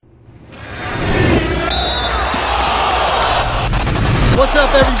What's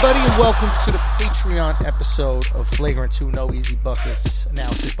up, everybody, and welcome to the Patreon episode of Flagrant 2 No Easy Buckets,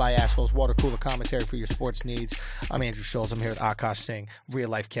 analysis by assholes, water cooler commentary for your sports needs. I'm Andrew Schultz. I'm here with Akash Singh, Real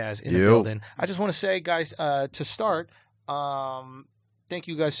Life Kaz in the building. I just want to say, guys, to start, thank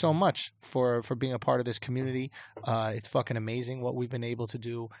you guys so much for being a part of this community. It's fucking amazing what we've been able to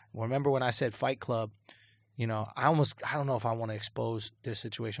do. Remember when I said Fight Club? You know, I don't know if I want to expose this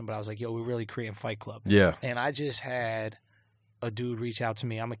situation, but I was like, yo, we're really creating Fight Club. Yeah. And I just had a dude reach out to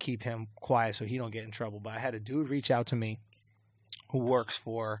me. I'm going to keep him quiet so he don't get in trouble. But I had a dude reach out to me who works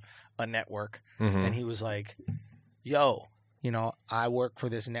for a network. Mm-hmm. And he was like, yo, you know, I work for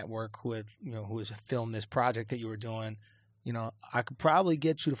this network who has filmed this project that you were doing. You know, I could probably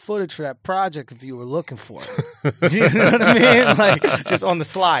get you the footage for that project if you were looking for it. Do you know what I mean? Like, just on the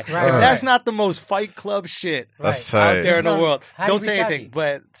sly. Right, if right. that's not the most Fight Club shit That's tight. out there in the world, How'd don't he say reach out to anything. you?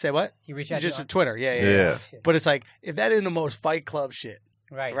 But say what? He reached out Just to you on Twitter. Yeah. Yeah. But it's like, if that isn't the most Fight Club shit,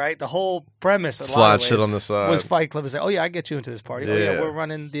 Right. right? The whole premise of Slide shit on the side. was Fight Club. It's like, oh yeah, I get you into this party. Oh Yeah. yeah, we're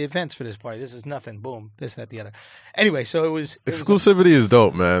running the events for this party. This is nothing. Boom. This, that, the other. Anyway, so it was Exclusivity is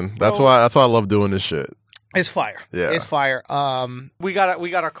dope, man. That's why I love doing this shit. It's fire. Yeah. It's fire. We got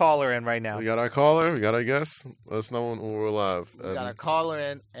our caller in right now. We got our caller. We got our guest. Let us know when we're live. We got our caller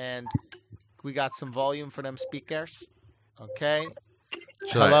in, and we got some volume for them speakers. Okay.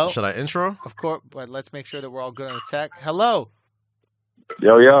 Hello. Should I intro? Of course, but let's make sure that we're all good on the tech. Hello.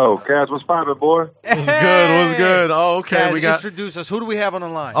 Yo, Kaz, what's poppin', boy? What's good? What's good? Oh, okay. Guys, we got. introduce us. Who do we have on the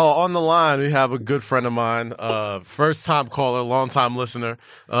line? Oh, on the line we have a good friend of mine, first time caller, long time listener,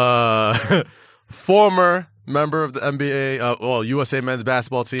 former member of the NBA, USA men's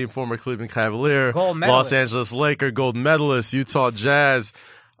basketball team, former Cleveland Cavalier, Gold medalist. Los Angeles Laker, gold medalist, Utah Jazz,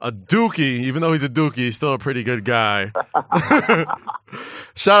 a Dookie. Even though he's a Dookie, he's still a pretty good guy.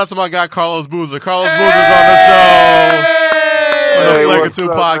 Shout out to my guy Carlos Boozer. Carlos Boozer's on the show. On the Flagrant 2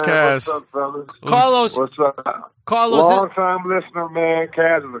 podcast. What's up, fellas? Carlos. What's up? Carlos. Long-time listener, man.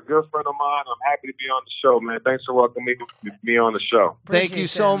 Kaz is a good friend of mine. I'm happy to be on the show, man. Thanks for welcoming me on the show. Thank you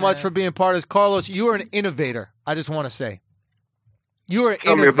so much for being part of this. Carlos, you are an innovator. I just want to say. You are an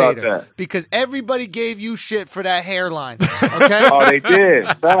Tell me about innovator. that. Because everybody gave you shit for that hairline. Okay? Oh, they did.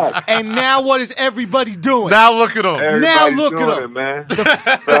 Facts. And now what is everybody doing? Now look at him. Everybody's look at doing him. it, man.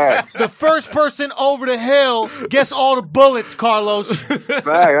 Facts. The first person over the hill gets all the bullets, Carlos. Facts.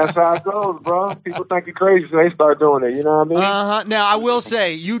 That's how it goes, bro. People think you're crazy, so they start doing it. You know what I mean? Uh-huh. Now, I will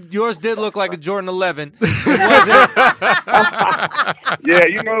say, yours did look like a Jordan 11. It wasn't. Yeah,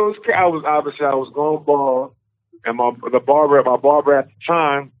 you know, I was going bald, and my barber at the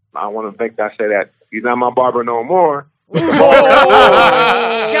time, I want to think I say that he's not my barber no more. Shots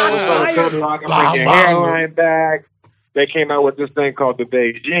fired. Like, I'm bring your hairline back. They came out with this thing called the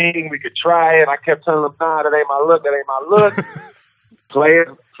Beijing. We could try it. I kept telling them, nah, that ain't my look. That ain't my look.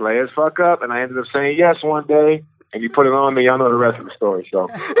 Players fuck up, and I ended up saying yes one day. And you put it on me, y'all know the rest of the story. So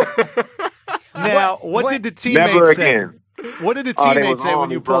Now, what did the never teammates say? again. What did the Oh, they teammates was say on when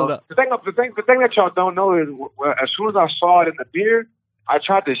me, you bro. pulled up? The thing that y'all don't know is, as soon as I saw it in the beard, I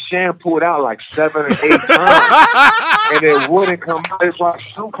tried to shampoo it out like 7 or 8 times, and it wouldn't come out. It's like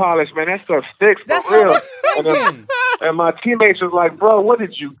shoe polish, man. That stuff sticks for That's real. what I was thinking. And my teammates was like, "Bro, what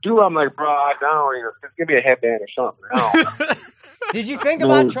did you do?" I'm like, "Bro, I don't even. Just give me a headband or something." I don't. Did you think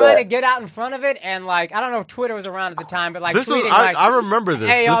about Move trying back. to get out in front of it and like I don't know if Twitter was around at the time, but like This is tweeting like, I remember this.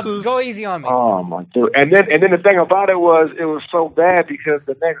 "Hey, This is go easy on me." Oh my dude! And then the thing about it was so bad because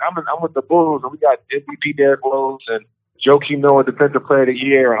the next I'm with the Bulls and we got MVP Derrick Rose and Joakim Noah Defensive Player of the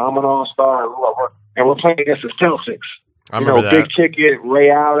Year and I'm an All-Star and we're playing against the Celtics. I remember that. Big Ticket,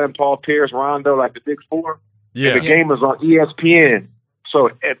 Ray Allen, Paul Pierce, Rondo, like the Big Four. Yeah. And the game was on ESPN. So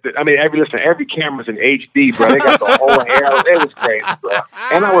every camera's in HD, bro. They got the whole hair. It was crazy, bro.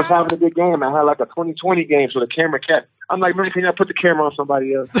 And I was having a good game. I had like a 20-20 game, so the camera kept. I'm like, man, can I put the camera on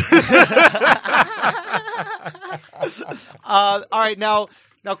somebody else? All right, now,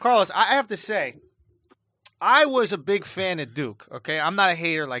 Carlos, I have to say, I was a big fan of Duke. Okay, I'm not a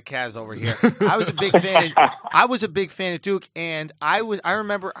hater like Kaz over here. I was a big fan of Duke, and I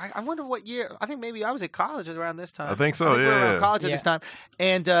remember. I wonder what year. I think maybe I was at college around this time. I think so, we were yeah. around college at this time,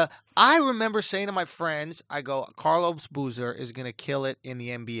 and I remember saying to my friends, "I go, Carlos Boozer is going to kill it in the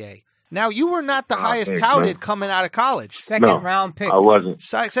NBA." Now, you were not the highest thanks, touted man. coming out of college. Second round pick. I wasn't.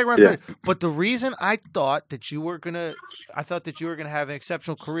 Second round Yeah. pick. But the reason I thought that you were gonna have an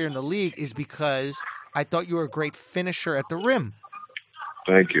exceptional career in the league is because I thought you were a great finisher at the rim.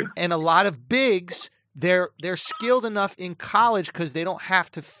 Thank you. And a lot of bigs, they're skilled enough in college because they don't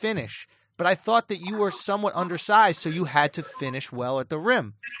have to finish. But I thought that you were somewhat undersized, so you had to finish well at the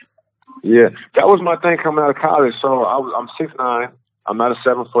rim. Yeah, that was my thing coming out of college. So I'm 6'9". I'm not a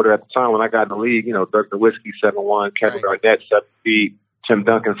 7-footer at the time. When I got in the league, you know, Dirk Nowitzki 7'1", Kevin Garnett 7 feet, Tim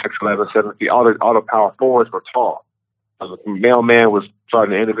Duncan 6'11", 7 feet. All the power forwards were tall. The mailman was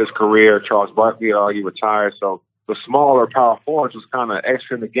starting the end of his career. Charles Barkley had already retired. So the smaller power forwards was kind of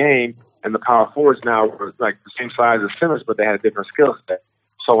extra in the game, and the power forwards now were like the same size as Simmons, but they had a different skill set.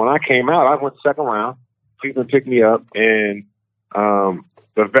 So when I came out, I went second round. Cleveland picked me up, and the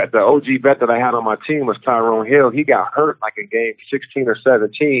OG vet that I had on my team was Tyrone Hill. He got hurt like in game 16 or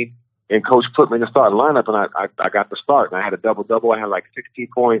 17, and coach put me in the starting lineup, and I got the start. And I had a double-double. I had like 16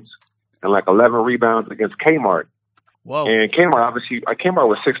 points and like 11 rebounds against Kmart. Whoa. And Kmart, obviously, Kmart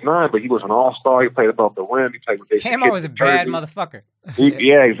was 6'9", but he was an all-star. He played above the rim. He played with Kmart was a bad motherfucker.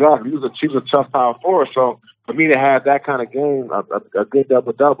 Yeah, exactly. He was a tough power forward. So for me to have that kind of game, a good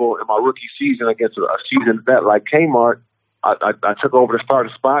double-double in my rookie season against a seasoned vet like Kmart, I took over the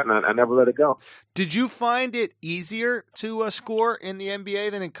starting spot, and I never let it go. Did you find it easier to score in the NBA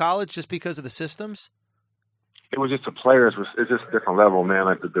than in college just because of the systems? It was just the players. It's just a different level, man.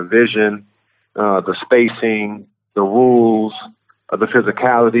 Like the division, the spacing, the rules, the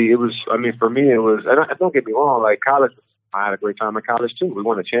physicality. It was, I mean, for me, it was, and don't get me wrong, like college, I had a great time in college too. We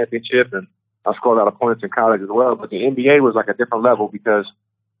won a championship, and I scored a lot of points in college as well. But the NBA was like a different level because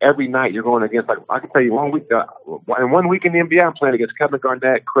every night you're going against, like, I can tell you 1 week, in 1 week in the NBA, I'm playing against Kevin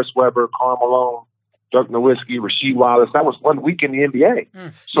Garnett, Chris Webber, Karl Malone, Dirk Nowitzki, Rasheed Wallace. That was 1 week in the NBA.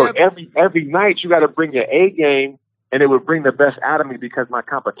 So every night you got to bring your A game, and it would bring the best out of me because my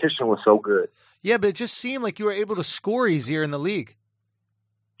competition was so good. Yeah, but it just seemed like you were able to score easier in the league.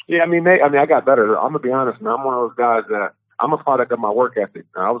 Yeah, I mean, I got better. I'm gonna be honest, man. I'm one of those guys that I'm a product of my work ethic.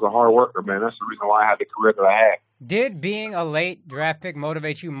 I was a hard worker, man. That's the reason why I had the career that I had. Did being a late draft pick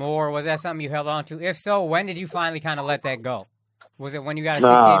motivate you more? Was that something you held on to? If so, when did you finally kind of let that go? Was it when you got a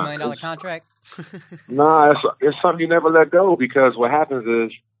 $68 million contract? Nah, it's something you never let go because what happens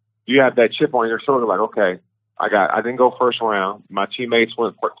is you have that chip on your shoulder, like, okay, I didn't go first round. My teammates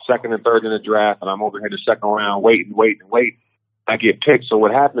went second and third in the draft, and I'm over here the second round waiting. I get picked. So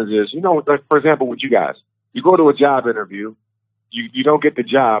what happens is, you know, like, for example, with you guys, you go to a job interview, you don't get the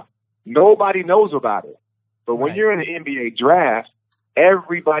job. Nobody knows about it. But when you're in the NBA draft,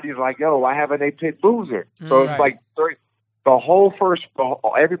 everybody's like, yo, why haven't they picked Boozer? So it's like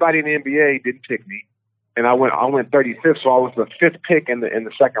everybody in the NBA didn't pick me. And I went 35th, so I was the 5th pick in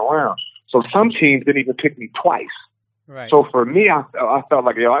the second round. So some teams didn't even pick me twice. Right. So for me, I felt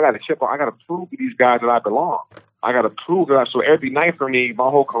like, yo, I got to chip on. I got to prove to these guys that I belong. I got to prove that. So every night for me, my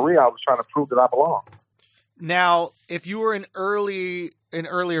whole career, I was trying to prove that I belong. Now, if you were an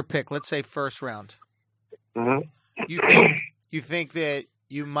earlier pick, let's say first round, you think that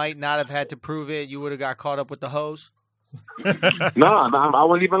you might not have had to prove it? You would have got caught up with the hose? No, I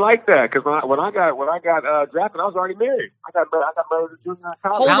wasn't even like that because when I got drafted, I was already married. I got married as a junior in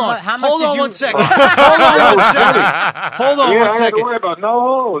college. Hold on one second. Hold on one second. I had to worry about no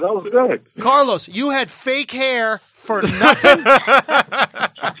hose. That was good. Carlos, you had fake hair for nothing.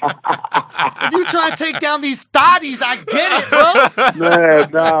 If you try to take down these thotties, I get it, bro.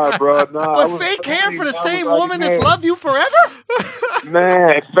 Man, nah, bro, nah. But fake hair for the same woman that's loved you forever?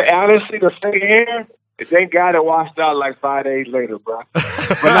 Man, honestly, the fake hair, thank God it washed out like 5 days later, bro.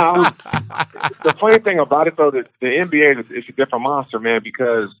 But no, the funny thing about it, though, that the NBA is a different monster, man,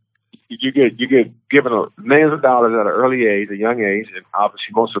 because you get given millions of dollars at an early age, a young age, and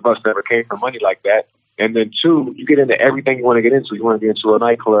obviously most of us never came from money like that. And then, two, you get into everything you want to get into. You want to get into a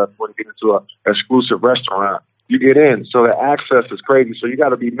nightclub. You want to get into an exclusive restaurant. You get in. So the access is crazy. So you got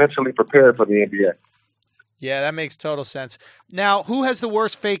to be mentally prepared for the NBA. Yeah, that makes total sense. Now, who has the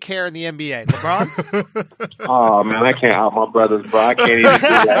worst fake hair in the NBA? LeBron? Oh, man, I can't out my brothers, bro. I can't even do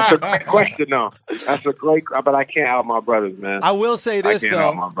that. That's a great question, though. But I can't out my brothers, man. I will say this,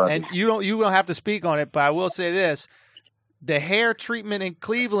 though, and you don't have to speak on it, but I will say this. The hair treatment in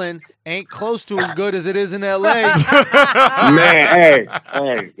Cleveland ain't close to as good as it is in L.A. Man, hey,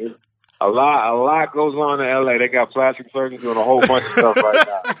 a lot goes on in L.A. They got plastic surgeons doing a whole bunch of stuff right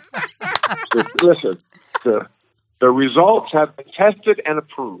now. Listen, the results have been tested and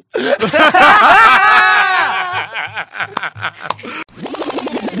approved.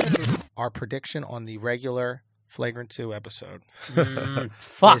 Our prediction on the regular Flagrant 2 episode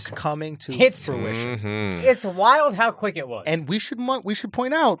is coming to fruition. It's wild how quick it was. And we should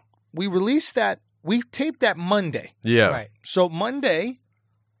point out, we taped that Monday. Yeah. Right. So Monday,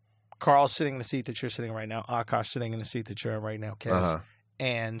 Carl's sitting in the seat that you're sitting right now. Akash sitting in the seat that you're in right now, Kez.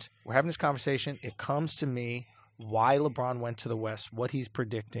 And we're having this conversation. It comes to me why LeBron went to the West, what he's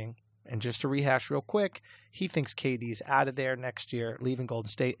predicting. And just to rehash real quick, he thinks KD's out of there next year, leaving Golden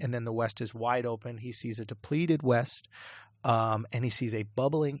State, and then the West is wide open. He sees a depleted West. And he sees a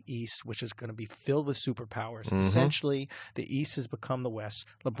bubbling East, which is going to be filled with superpowers. Essentially, the East has become the West.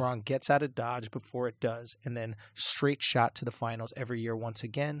 LeBron gets out of Dodge before it does, and then straight shot to the finals every year once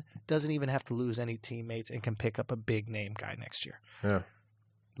again. Doesn't even have to lose any teammates and can pick up a big name guy next year. Yeah.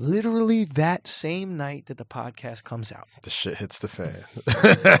 Literally that same night that the podcast comes out. The shit hits the fan.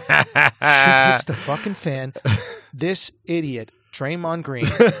 Shit hits the fucking fan. This idiot, Draymond Green,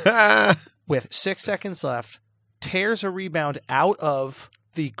 with 6 seconds left, tears a rebound out of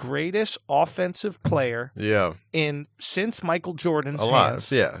the greatest offensive player since Michael Jordan's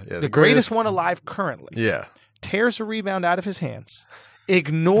hands. Yeah. The greatest one alive currently. Yeah. Tears a rebound out of his hands,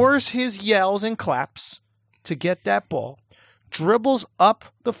 ignores his yells and claps to get that ball, dribbles up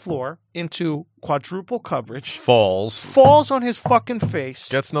the floor into quadruple coverage, falls on his fucking face,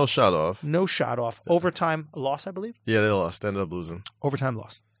 gets no shot off. No shot off. Overtime loss, I believe. Yeah, they lost. They ended up losing. Overtime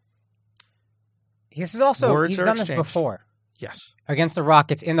loss. This is also, he's done this before. Yes. Against the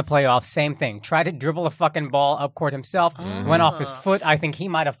Rockets in the playoffs, same thing. Tried to dribble a fucking ball up court himself, went off his foot. I think he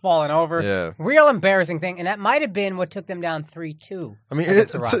might have fallen over. Yeah. Real embarrassing thing, and that might have been what took them down 3-2. I mean,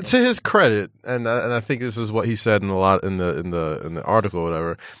 to his credit, and I think this is what he said in the article, or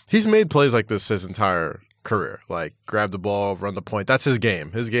whatever. He's made plays like this his entire career. Like grab the ball, run the point. That's his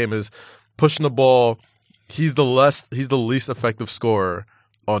game. His game is pushing the ball. He's the least effective scorer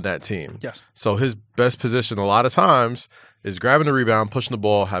on that team. Yes. So his best position a lot of times is grabbing the rebound, pushing the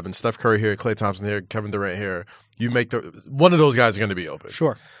ball, having Steph Curry here, Klay Thompson here, Kevin Durant here. You make one of those guys are going to be open.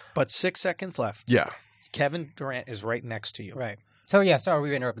 Sure. But 6 seconds left. Yeah. Kevin Durant is right next to you. Right. So sorry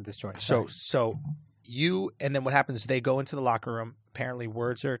we interrupted this story. So you, and then what happens is they go into the locker room. Apparently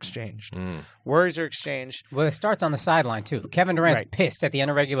words are exchanged. Words are exchanged. Well, it starts on the sideline too. Kevin Durant's pissed at the end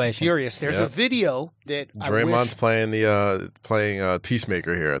of regulation. Furious. There's a video that Draymond's playing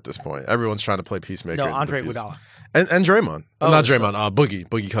Peacemaker here at this point. Everyone's trying to play Peacemaker. No, Andre Iguodala. And Draymond. Not Draymond.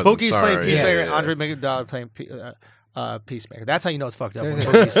 Boogie Cousins. Boogie's playing Peacemaker. Yeah. Andre Iguodala playing Peacemaker. That's how you know it's fucked up.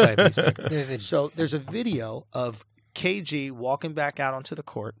 Boogie's playing Peacemaker. So there's a video of KG walking back out onto the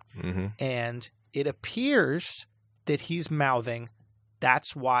court, and it appears that he's mouthing,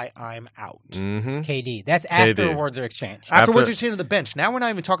 "That's why I'm out." KD. That's after words are exchanged. After words are exchanged on the bench. Now we're not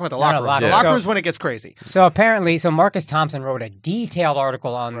even talking about the locker room. The locker room is when it gets crazy. So apparently, Marcus Thompson wrote a detailed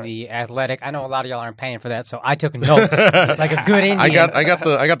article on The Athletic. I know a lot of y'all aren't paying for that, so I took notes like a good Indian. I got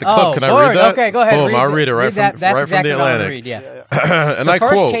the clip. Can I read that? Okay, go ahead. Boom, I'll read it right from The Atlantic. And so I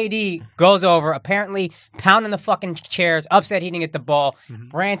first, quote, KD goes over, apparently pounding the fucking chairs, upset he didn't get the ball,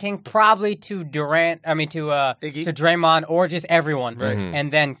 ranting probably to Durant. I mean to Draymond or just everyone,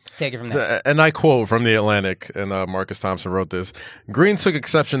 and then take it from there. And I quote from The Atlantic, and Marcus Thompson wrote this. Green took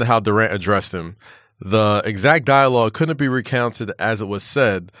exception to how Durant addressed him. The exact dialogue couldn't be recounted as it was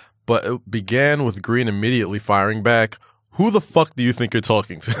said, but it began with Green immediately firing back, "Who the fuck do you think you're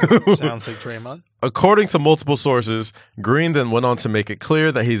talking to?" Sounds like Draymond. According to multiple sources, Green then went on to make it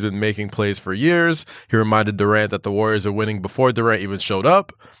clear that he's been making plays for years. He reminded Durant that the Warriors are winning before Durant even showed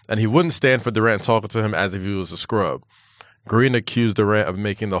up, and he wouldn't stand for Durant talking to him as if he was a scrub. Green accused Durant of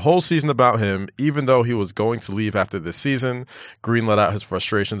making the whole season about him, even though he was going to leave after this season. Green let out his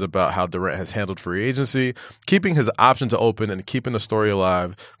frustrations about how Durant has handled free agency, keeping his options open and keeping the story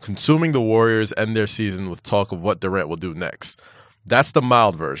alive, consuming the Warriors and their season with talk of what Durant will do next. That's the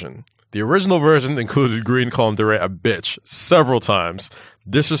mild version. The original version included Green calling Durant a bitch several times,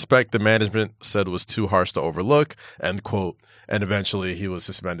 disrespect the management said was too harsh to overlook, end quote. And eventually he was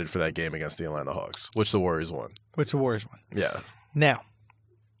suspended for that game against the Atlanta Hawks, which the Warriors won. Yeah. Now,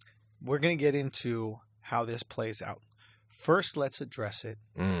 we're going to get into how this plays out. First, let's address it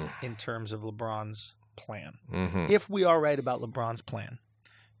in terms of LeBron's plan. If we are right about LeBron's plan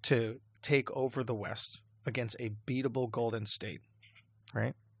to take over the West against a beatable Golden State,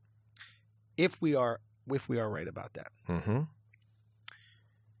 right? If we are right about that.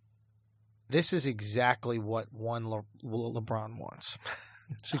 This is exactly what LeBron wants.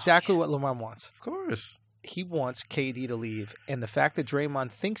 It's exactly what LeBron wants. Of course. He wants KD to leave, and the fact that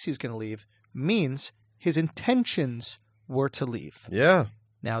Draymond thinks he's going to leave means his intentions were to leave. Yeah.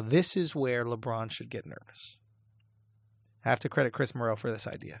 Now, this is where LeBron should get nervous. I have to credit Chris Morrell for this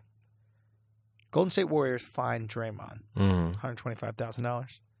idea. Golden State Warriors fined Draymond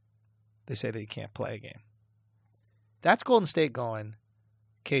 $125,000. They say that he can't play a game. That's Golden State going,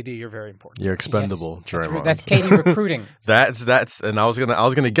 KD, you're very important. You're expendable, yes. Draymond. That's KD recruiting. That's, and I was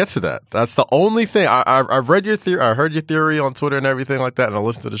gonna get to that. That's the only thing. I've read your theory. I heard your theory on Twitter and everything like that, and I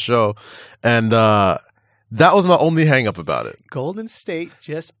listened to the show, and that was my only hang up about it. Golden State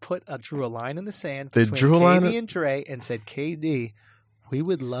just drew a line in the sand they between drew a line KD and Dre and said, KD, we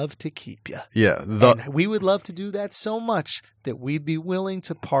would love to keep you. Yeah. And we would love to do that so much that we'd be willing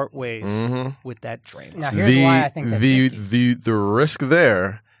to part ways with that Draymond. Now, here's why I think that's the risk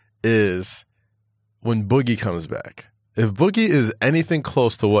there is when Boogie comes back. If Boogie is anything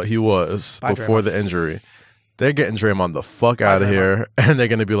close to what he was before the injury, they're getting Draymond the fuck out of here, and they're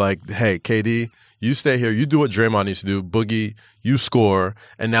going to be like, hey, KD, you stay here. You do what Draymond needs to do. Boogie, you score,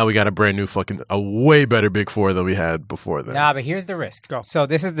 and now we got a brand new a way better big four than we had before then. Nah, but here's the risk. Go. So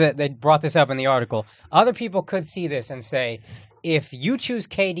this is they brought this up in the article. Other people could see this and say, if you choose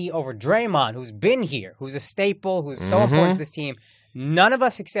KD over Draymond, who's been here, who's a staple, who's so important to this team, none of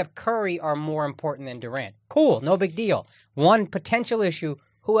us except Curry are more important than Durant. Cool, no big deal. One potential issue,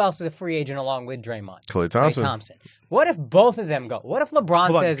 who else is a free agent along with Draymond? Klay Thompson. Klay Thompson. What if both of them go? What if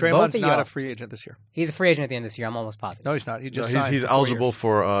LeBron says Draymond's both of not y'all? a free agent this year. He's a free agent at the end of this year. I'm almost positive. No, he's not. He just he's eligible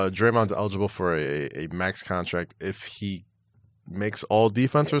for Draymond's eligible for a max contract if he makes all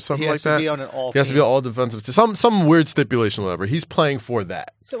defense or something like that. He has to be on an all. He has to be all defensive. Some weird stipulation, whatever. He's playing for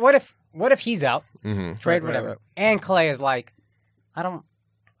that. So what if he's out, trade whatever, right. and Klay is like, I don't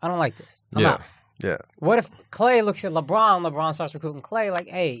like this. I'm out. Yeah. What if Klay looks at LeBron starts recruiting Klay like,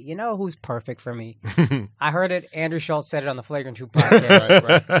 hey, you know who's perfect for me? I heard it. Andrew Schultz said it on the Flagrant 2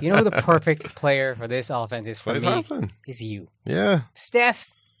 podcast. Right. You know who the perfect player for this offense is for me? Is you. Yeah. Steph.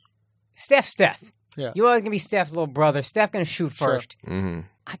 Yeah. You always going to be Steph's little brother. Steph going to shoot first. Mm-hmm.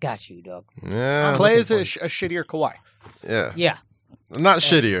 I got you, dog. Yeah. Klay is a shittier Kawhi. Yeah. Yeah. Not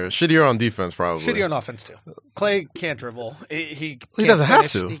shittier. Shittier on defense, probably. Shittier on offense, too. Klay can't dribble. He doesn't have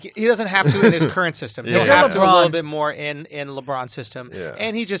to. He doesn't have to in his current system. He'll have to a little bit more in LeBron's system. Yeah.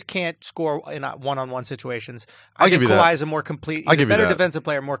 And he just can't score in one-on-one situations. I'll give you that. Kawhi is a more complete, he's a better defensive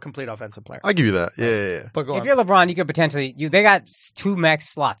player, more complete offensive player. I'll give you that. Yeah. But go if on. you're LeBron, you could potentially they got 2 max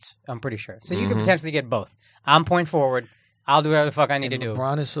slots, I'm pretty sure. So you could potentially get both. I'm point forward. I'll do whatever the fuck I need to do.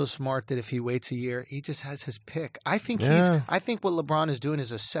 LeBron is so smart that if he waits a year, he just has his pick. I think what LeBron is doing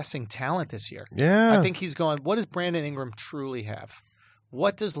is assessing talent this year. Yeah. I think he's going, what does Brandon Ingram truly have?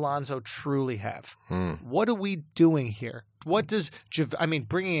 What does Lonzo truly have? What are we doing here? What does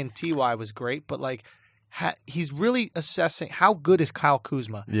bringing in T.Y. was great, but he's really assessing how good is Kyle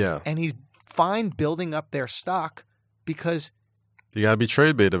Kuzma. Yeah. And he's fine building up their stock you got to be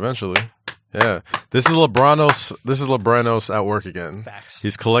trade bait eventually. Yeah. This is Lebranos at work again. Facts.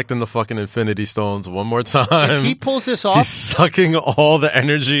 He's collecting the fucking Infinity Stones one more time. If he pulls this off, he's sucking all the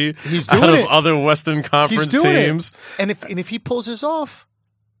energy out of other Western Conference teams. And if he pulls this off,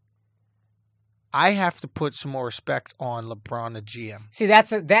 I have to put some more respect on LeBron, the GM. See,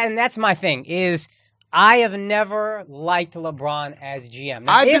 that's my thing is I have never liked LeBron as GM.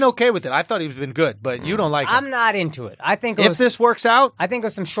 Now, I've been okay with it. I thought he's been good, but you don't like him. I'm not into it. I think if this works out, I think it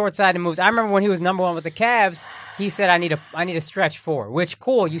was some short-sighted moves. I remember when he was number 1 with the Cavs, he said, I need a stretch 4, which,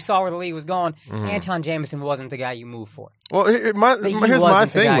 cool, you saw where the league was going. Anton Jameson wasn't the guy you move for. Well, here's my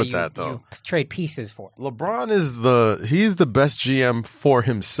thing with that, though. You trade pieces for. LeBron he's the best GM for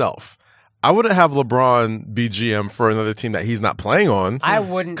himself. I wouldn't have LeBron be GM for another team that he's not playing on. I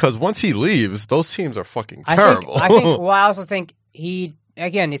wouldn't. Because once he leaves, those teams are fucking terrible. I also think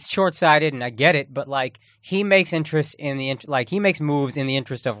it's short-sighted, and I get it, but he makes he makes moves in the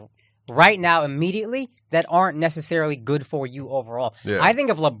interest of right now immediately that aren't necessarily good for you overall. Yeah. I think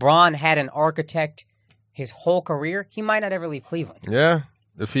if LeBron had an architect his whole career, he might not ever leave Cleveland. Yeah.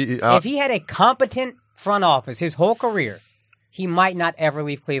 If he had a competent front office his whole career, he might not ever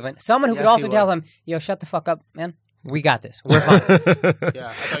leave Cleveland. Someone who could also tell him, yo, shut the fuck up, man. We got this. We're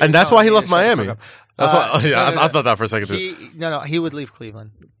fine. And that's why he left Miami. That's why. I thought that for a second too. He would leave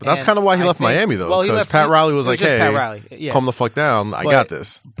Cleveland. But that's kind of why he left Miami, though. Because Pat Riley was like, hey, calm the fuck down. I got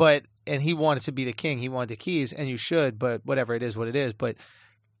this. And he wanted to be the king. He wanted the keys, and you should, but whatever, it is what it is. But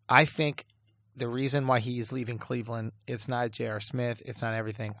I think the reason why he is leaving Cleveland, it's not J.R. Smith. It's not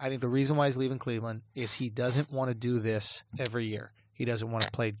everything. I think the reason why he's leaving Cleveland is he doesn't want to do this every year. He doesn't want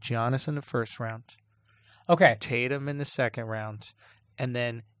to play Giannis in the first round. Okay. Tatum in the second round. And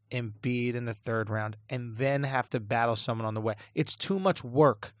then Embiid in the third round. And then have to battle someone on the way. It's too much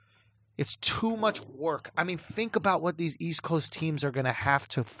work. I mean, think about what these East Coast teams are going to have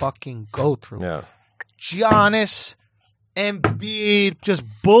to fucking go through. Yeah. Giannis, Embiid, just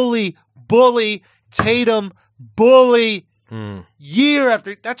bully, Tatum, bully, year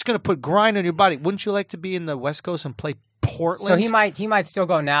after. That's going to put grind on your body. Wouldn't you like to be in the West Coast and play Portland? So he might still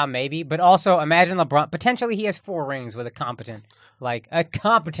go now, maybe. But also, imagine LeBron. Potentially, he has 4 rings with a competent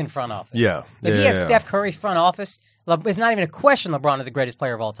front office. Yeah. If he has Steph Curry's front office, it's not even a question LeBron is the greatest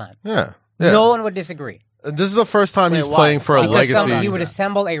player of all time. Yeah. No one would disagree. This is the first time he's playing for a legacy. He would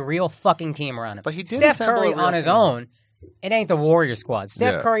assemble a real fucking team around him. But he did Steph Curry on his own it ain't the Warrior squad.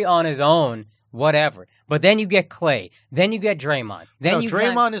 Steph Yeah. Curry on his own, whatever. But then you get Clay. Then you get Draymond. Then No, you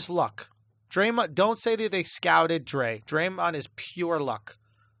Draymond is luck. Draymond, don't say that they scouted Dre. Draymond is pure luck.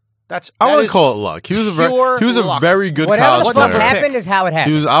 I that wouldn't is call it luck. He was a pure very luck. good whatever college the fuck player. happened is how it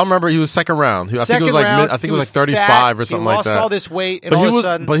happened. I remember he was second round. I think it Second was like round, I think he it was like was 35 fat, or something he like that. lost all this weight, and but all he of was a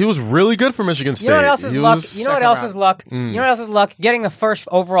sudden, but he was really good for Michigan State. You know what else is He luck? was You know what second else round. is luck? You know what else is luck? Getting the first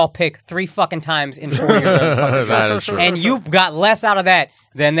overall pick 3 fucking times in 4 years. That is true. And you got less out of that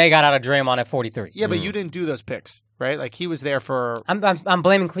than they got out of Draymond at 43. yeah, but you didn't do those picks, right? Like he was there for I'm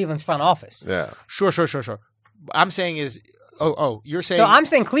blaming Cleveland's front office. Yeah. sure. I'm saying is, you're saying So I'm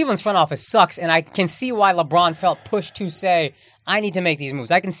saying Cleveland's front office sucks, and I can see why LeBron felt pushed to say, I need to make these moves.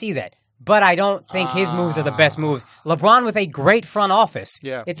 I can see that. But I don't think his moves are the best moves. LeBron with a great front office,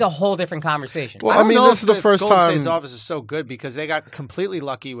 Yeah. it's a whole different conversation. Well, I don't I mean, know this is if the first Golden time. State's office is so good because they got completely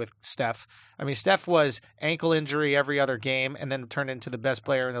lucky with Steph. I mean, Steph was ankle injury every other game, and then turned into the best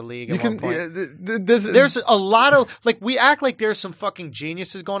player in the league. You At can. one point. There's There's a lot of we act like there's some fucking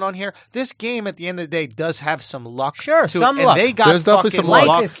geniuses going on here. This game at the end of the day does have some luck. Sure, to some it, and luck. They got There's definitely fucking some luck.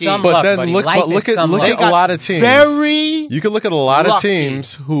 Life is some but luck, then buddy. look, Life but look is at some look luck. at a lot of teams. Very You could look at a lot of lucky.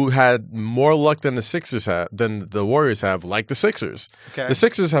 teams who had more luck than the Sixers had, than the Warriors have, like the Sixers. Okay. The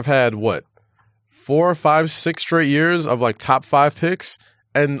Sixers have had what 4, 5, 6 straight years of like top 5 picks,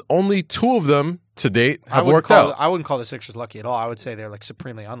 and only 2 of them to date have worked out. I wouldn't call the Sixers lucky at all. I would say they're like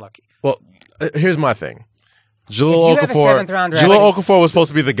supremely unlucky. Well, here's my thing. If Jahlil you have a seventh round draft- Okafor was supposed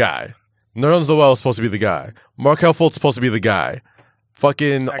to be the guy. Nerlens Noel was supposed to be the guy. Markelle Fultz supposed to be the guy.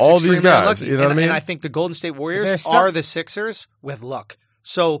 Fucking That's all these extremely guys. unlucky. You know what I mean? And I think the Golden State Warriors There's are the Sixers with luck.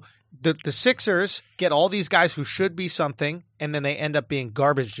 So the Sixers get all these guys who should be something, and then they end up being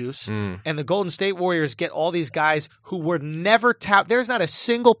garbage juice. And the Golden State Warriors get all these guys who were never touted. There's not a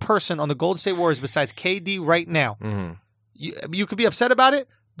single person on the Golden State Warriors besides KD right now. You could be upset about it,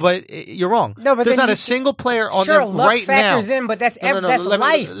 but you're wrong. No, but there's then not you- a single player on Sure, them luck right now. factors in, but that's No, that's let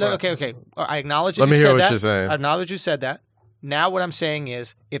me- life. okay. I acknowledge that Let you me said hear what that. you're saying. I acknowledge you said that. Now what I'm saying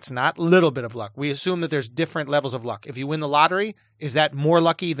is it's not a little bit of luck. We assume that there's different levels of luck. If you win the lottery, is that more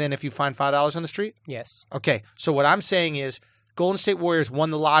lucky than if you find $5 on the street? Yes. Okay. So what I'm saying is Golden State Warriors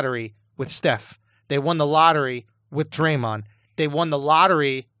won the lottery with Steph. They won the lottery with Draymond. They won the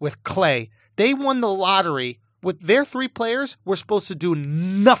lottery with Clay. They won the lottery with their 3 players were supposed to do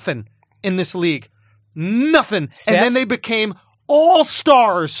nothing in this league. Nothing. Steph? And then they became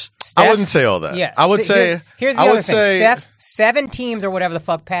all-stars. I wouldn't say all that. Yeah. I would say. Here's the I other would thing. say. Steph, 7 teams or whatever the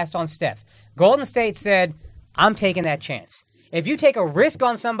fuck passed on Steph. Golden State said, I'm taking that chance. If you take a risk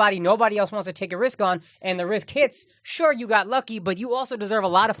on somebody nobody else wants to take a risk on, and the risk hits, sure, you got lucky, but you also deserve a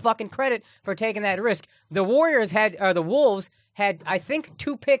lot of fucking credit for taking that risk. The the Wolves had, I think,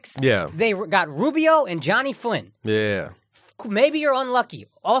 2 picks. Yeah. They got Rubio and Johnny Flynn. Yeah. Maybe you're unlucky.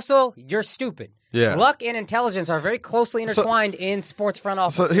 Also, you're stupid. Yeah. Luck and intelligence are very closely intertwined in sports front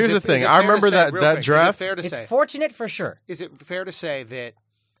offices. So here's the thing. Is it I fair to remember say, that real that quick, draft. Is it fair to it's say? fortunate for sure. Is it fair to say that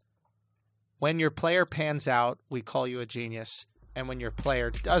when your player pans out, we call you a genius, and when your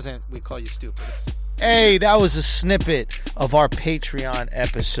player doesn't, we call you stupid? Hey, that was a snippet of our Patreon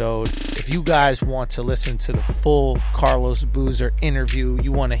episode. If you guys want to listen to the full Carlos Boozer interview,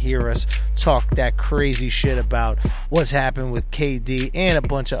 you want to hear us talk that crazy shit about what's happened with KD and a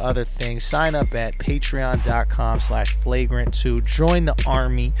bunch of other things, sign up at patreon.com/flagrant2. Join the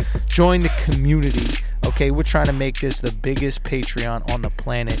army, join the community. Okay, we're trying to make this the biggest Patreon on the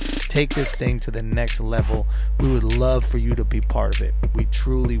planet. Take this thing to the next level. We would love for you to be part of it. We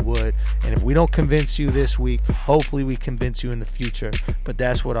truly would. And if we don't convince you this week, hopefully we convince you in the future. But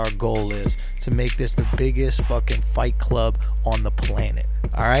that's what our goal is, to make this the biggest fucking fight club on the planet.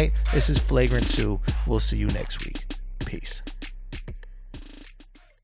 All right? This is Flagrant 2. We'll see you next week. Peace.